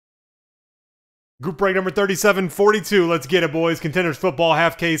Group break number 3742. Let's get it, boys. Contenders football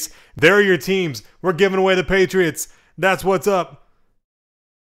half case. There are your teams. We're giving away the Patriots. That's what's up.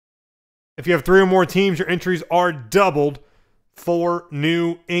 If you have 3 or more teams, your entries are doubled for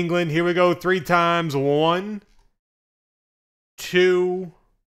New England. Here we go. 3 times. 1, 2,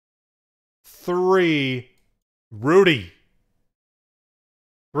 3. Rudy.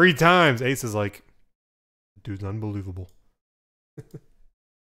 3 times. Ace is like, dude's unbelievable.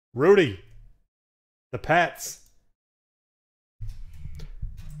 Rudy. The Pats.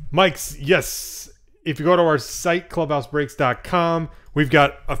 Mike's, yes. If you go to our site, clubhousebreaks.com, we've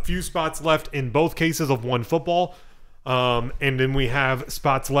got a few spots left in both cases of one football. And then we have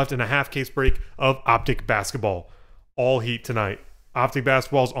spots left in a half case break of Optic basketball. All heat tonight. Optic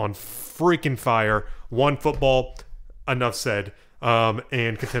basketball's on freaking fire. One football, enough said.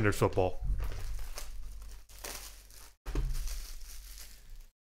 And Contenders football.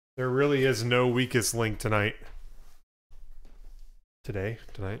 There really is no weakest link tonight. Tonight.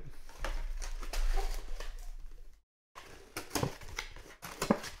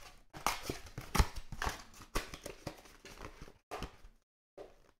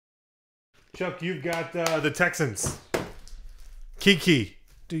 Chuck, you've got the Texans. Kiki.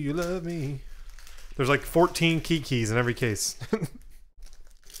 Do you love me? There's like 14 Kikis in every case.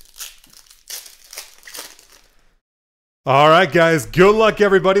 All right, guys. Good luck,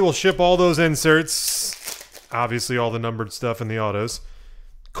 everybody. We'll ship all those inserts. Obviously, all the numbered stuff in the autos.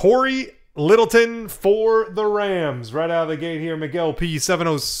 Corey Littleton for the Rams. Right out of the gate here, Miguel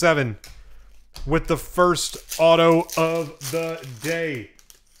P707 with the first auto of the day.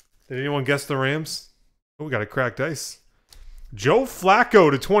 Did anyone guess the Rams? Oh, we got a cracked ice. Joe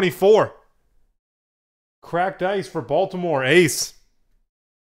Flacco to 24. Cracked ice for Baltimore. Ace.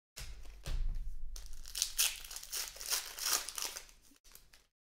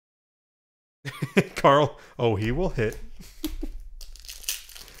 Carl. Oh, he will hit.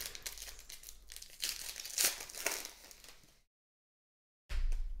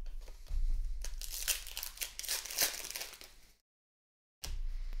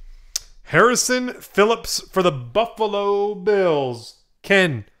 Harrison Phillips for the Buffalo Bills.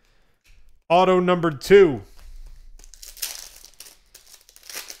 Ken. Auto number 2.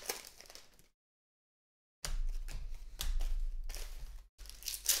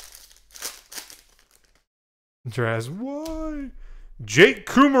 Draz, why? Jake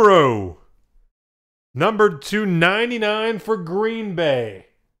Kumaro. Number 299 for Green Bay.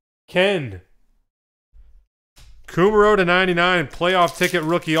 Ken. Kumaro to 99. Playoff ticket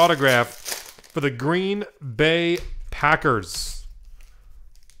rookie autograph for the Green Bay Packers.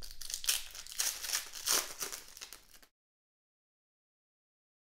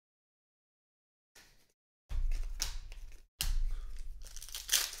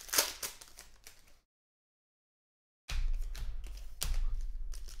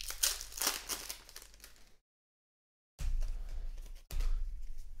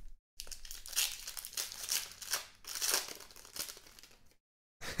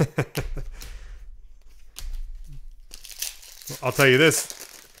 I'll tell you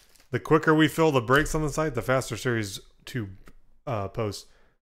this. The quicker we fill the breaks on the site, the faster series to post.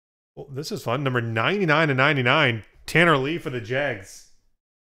 Well, this is fun. Number 99 to 99. Tanner Lee for the Jags.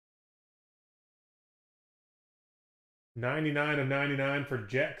 99 of 99 for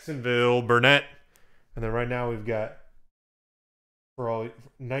Jacksonville. Burnett. And then right now we've got, for all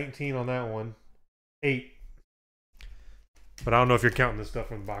 19 on that one. 8. But I don't know if you're counting this stuff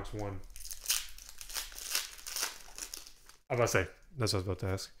from box 1. I was about to say. That's what I was about to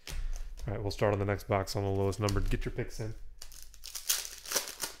ask. All right, we'll start on the next box on the lowest number. Get your picks in.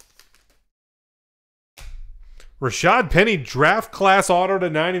 Rashad Penny, draft class auto to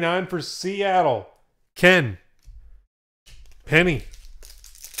 99 for Seattle. Ken. Penny.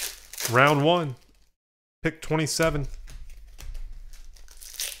 Round 1. Pick 27.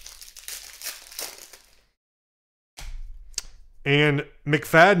 And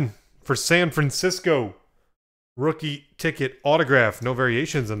McFadden for San Francisco. Rookie ticket autograph. No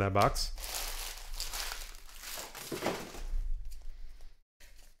variations in that box.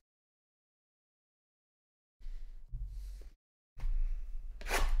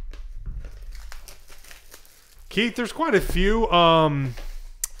 Keith, there's quite a few.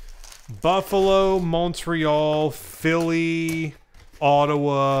 Buffalo, Montreal, Philly,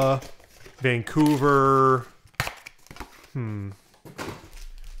 Ottawa, Vancouver. Did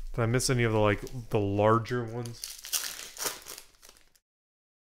I miss any of the larger ones?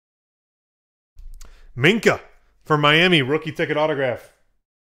 Minka for Miami, rookie ticket autograph.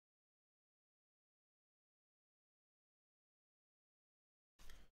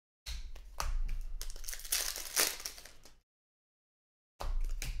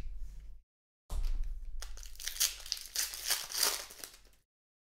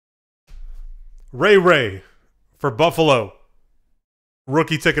 Ray for Buffalo.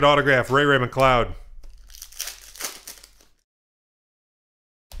 Rookie ticket autograph, Ray McLeod.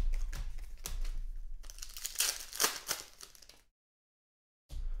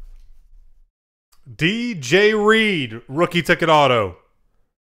 DJ Reed, rookie ticket auto.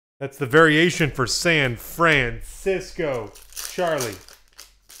 That's the variation for San Francisco. Charlie.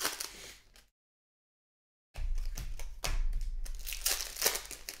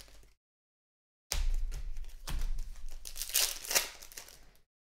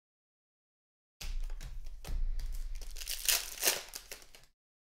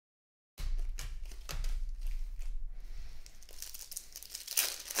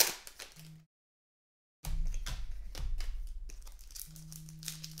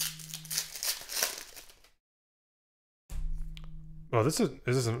 Oh, this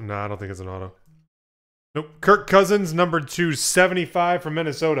isn't. No, I don't think it's an auto. Nope. Kirk Cousins, number 275 from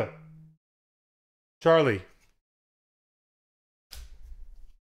Minnesota. Charlie.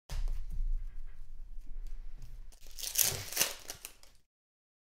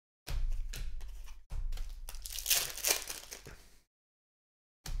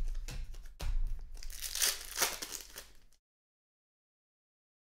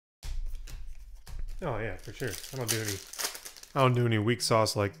 Oh yeah, for sure. I don't do any weak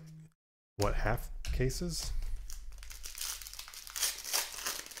sauce like what, half cases?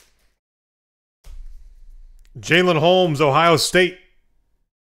 Jalen Holmes, Ohio State.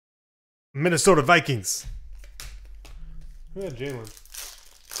 Minnesota Vikings. Who had Jalen?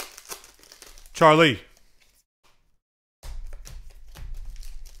 Charlie.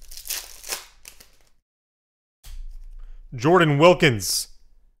 Jordan Wilkins.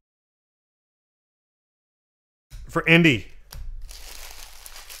 For Indy.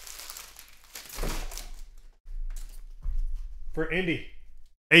 For Indy.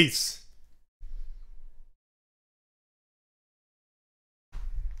 Ace.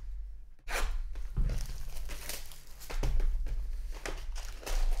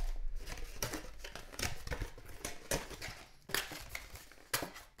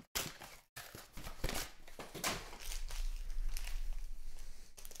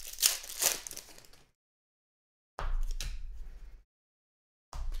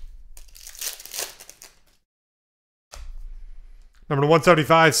 Number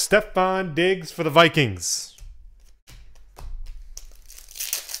 175, Stephon Diggs for the Vikings.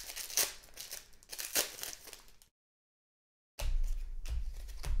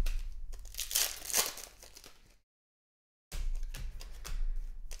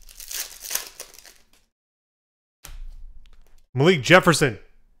 Malik Jefferson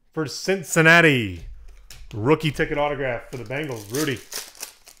for Cincinnati. Rookie ticket autograph for the Bengals. Rudy.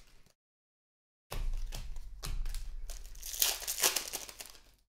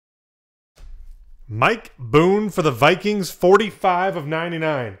 Mike Boone for the Vikings, 45 of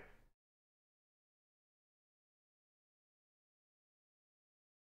 99.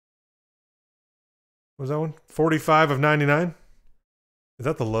 What was that one? 45 of 99? Is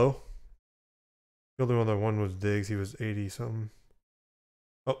that the low? The other one was Diggs. He was 80 something.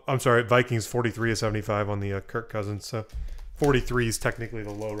 Oh, I'm sorry. Vikings, 43 of 75 on the Kirk Cousins. So 43 is technically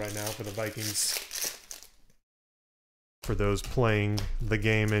the low right now for the Vikings. For those playing the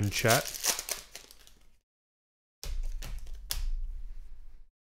game in chat.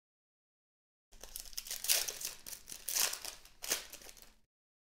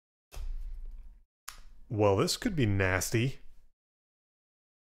 Well, this could be nasty.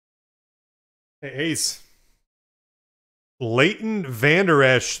 Hey, Ace. Leighton Vander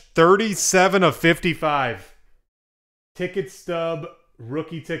Esch, 37 of 55. Ticket stub,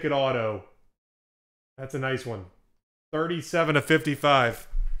 rookie ticket auto. That's a nice one. 37 of 55.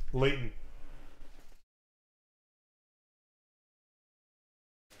 Leighton.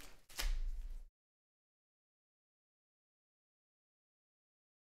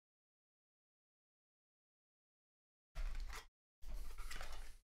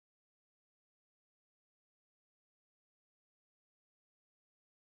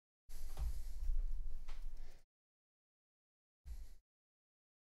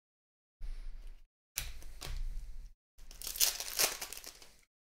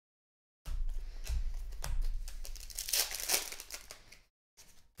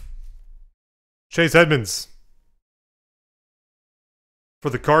 Chase Edmonds for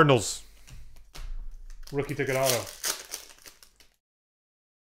the Cardinals. Rookie ticket auto.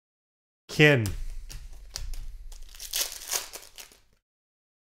 Ken.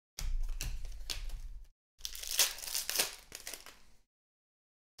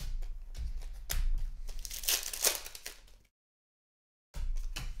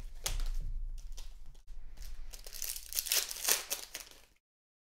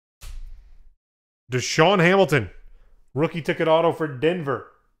 Deshaun Hamilton. Rookie ticket auto for Denver.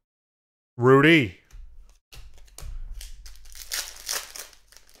 Rudy.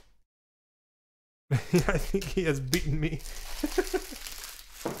 I think he has beaten me.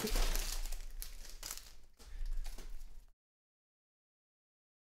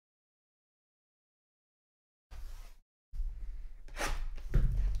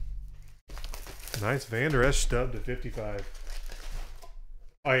 Nice Vander Esch stub to 55.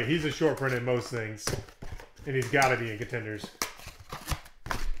 Oh yeah, he's a short print in most things. And he's got to be in Contenders.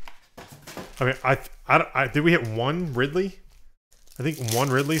 I mean, I did we hit one Ridley? I think one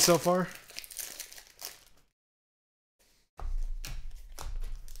Ridley so far.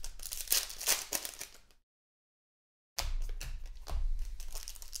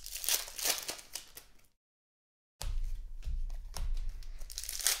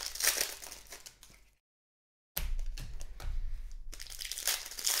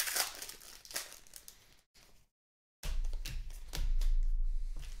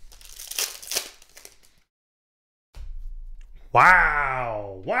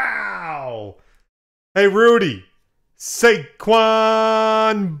 Wow. Wow. Hey, Rudy.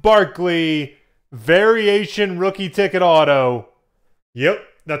 Saquon Barkley. Variation rookie ticket auto. Yep.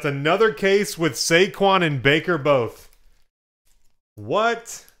 That's another case with Saquon and Baker both.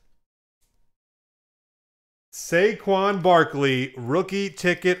 What? Saquon Barkley. Rookie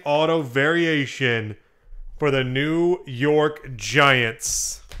ticket auto variation for the New York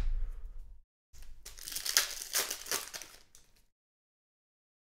Giants.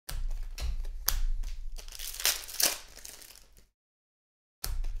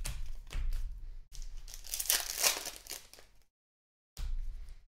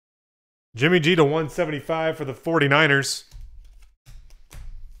 Jimmy G to 175 for the 49ers.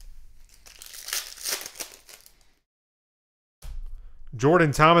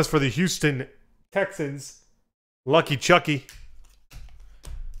 Jordan Thomas for the Houston Texans. Lucky Chucky.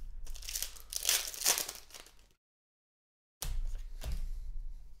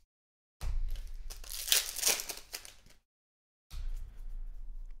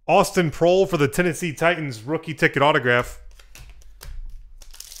 Austin Prohl for the Tennessee Titans. Rookie ticket autograph.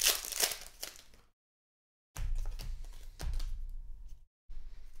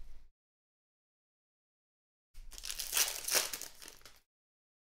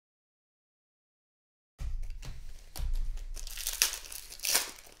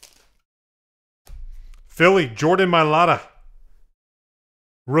 Philly, Jordan Mailata.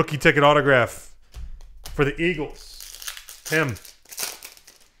 Rookie ticket autograph for the Eagles. Him.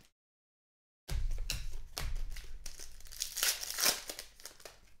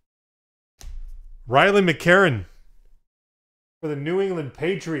 Riley McCarron for the New England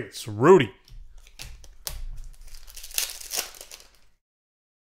Patriots. Rudy.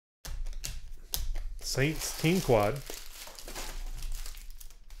 Saints team quad.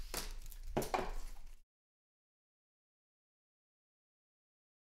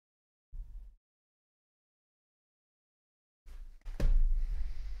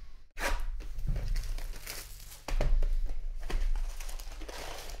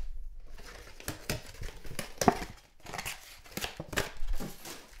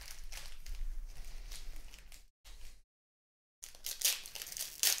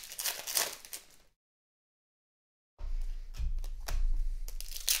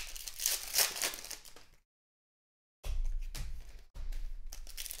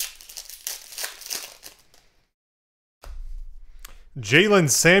 Jalen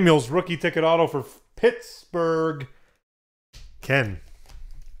Samuels, rookie ticket auto for Pittsburgh. Ken.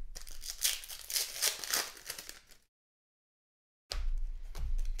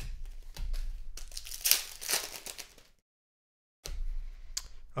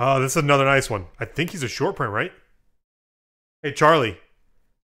 Oh, this is another nice one. I think he's a short print, right? Hey, Charlie.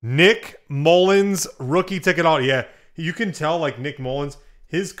 Nick Mullins, rookie ticket auto. Yeah, you can tell, like, Nick Mullins,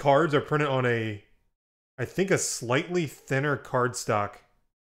 his cards are printed on a, I think, a slightly thinner cardstock.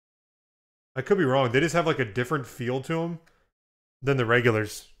 I could be wrong. They just have, like, a different feel to them than the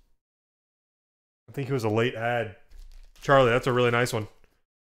regulars. I think he was a late ad. Charlie, that's a really nice one.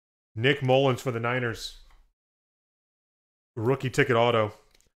 Nick Mullins for the Niners. Rookie ticket auto.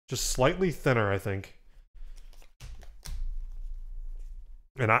 Just slightly thinner, I think.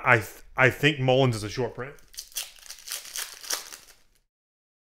 And I think Mullins is a short print.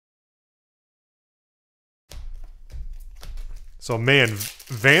 So, man,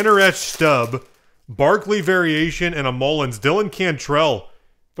 Vander Esch stub, Barkley variation, and a Mullins. Dylan Cantrell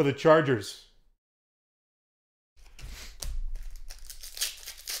for the Chargers.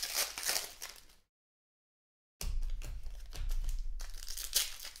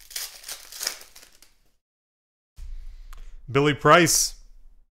 Billy Price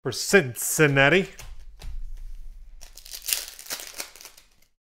for Cincinnati.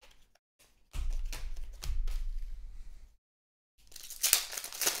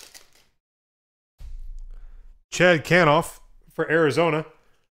 Chad Canoff for Arizona.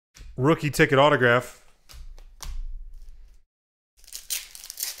 Rookie ticket autograph.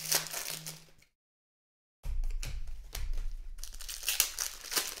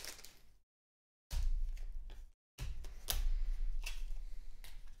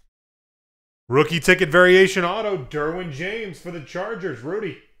 Rookie ticket variation auto, Derwin James for the Chargers.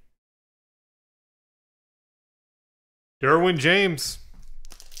 Rudy. Derwin James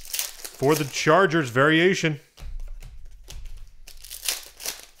for the Chargers variation.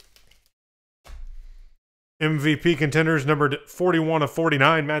 MVP contenders numbered 41 of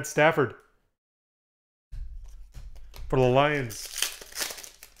 49, Matt Stafford for the Lions.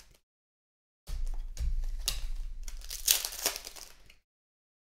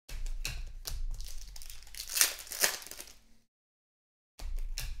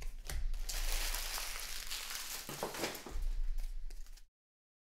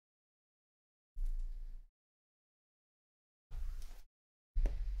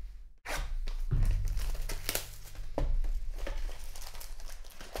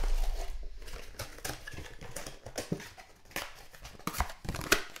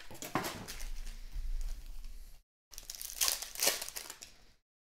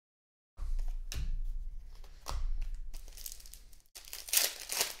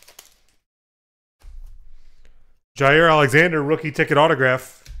 Jair Alexander, rookie ticket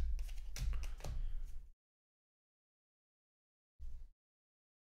autograph.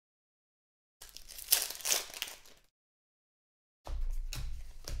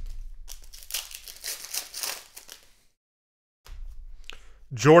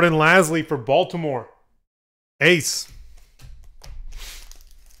 Jordan Lasley for Baltimore. Ace.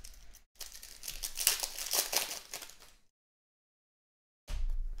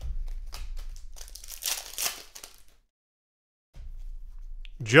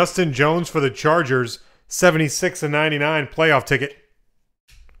 Justin Jones for the Chargers, 76 of 99 playoff ticket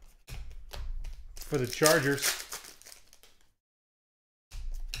for the Chargers.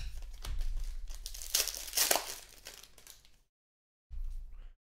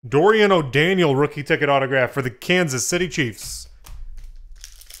 Dorian O'Daniel rookie ticket autograph for the Kansas City Chiefs.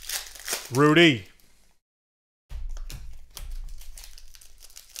 Rudy.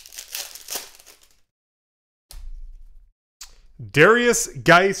 Darius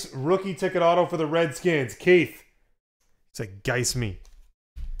Geis, rookie ticket auto for the Redskins. Keith. It's like Geis me.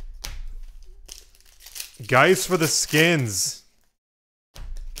 Geis for the Skins.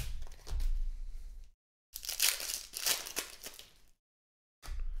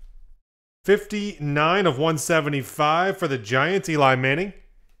 $59 of 175 for the Giants. Eli Manning.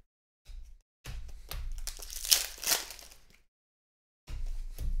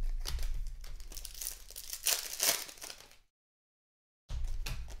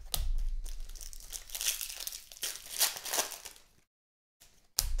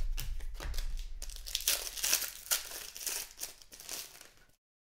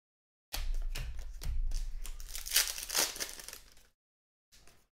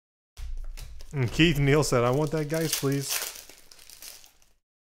 And Keith Neal said, I want that Geis, please.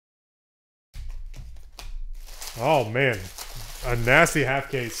 Oh, man. A nasty half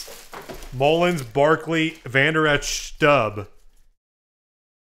case. Mullins, Barkley, Vander Esch, Stubb.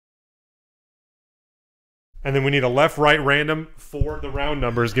 And then we need a left-right random for the round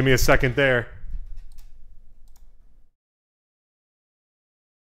numbers. Give me a second there.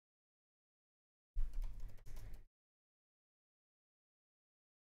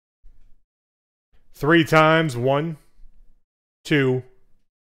 Three times. 1, 2,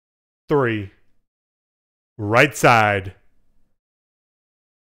 3. Right side.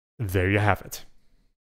 There you have it.